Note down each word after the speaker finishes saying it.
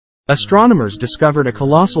Astronomers discovered a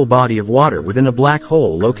colossal body of water within a black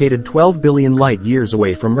hole located 12 billion light-years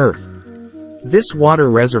away from Earth. This water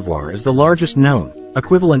reservoir is the largest known,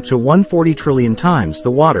 equivalent to 140 trillion times the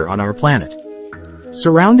water on our planet.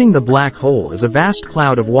 Surrounding the black hole is a vast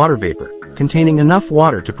cloud of water vapor, containing enough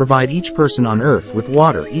water to provide each person on Earth with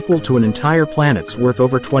water equal to an entire planet's worth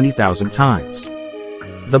over 20,000 times.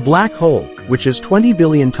 The black hole, which is 20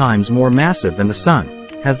 billion times more massive than the Sun,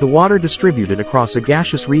 has the water distributed across a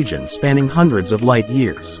gaseous region spanning hundreds of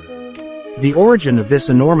light-years. The origin of this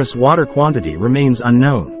enormous water quantity remains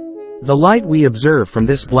unknown. The light we observe from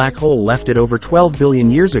this black hole left it over 12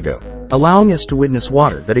 billion years ago, allowing us to witness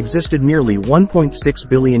water that existed merely 1.6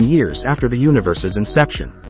 billion years after the universe's inception.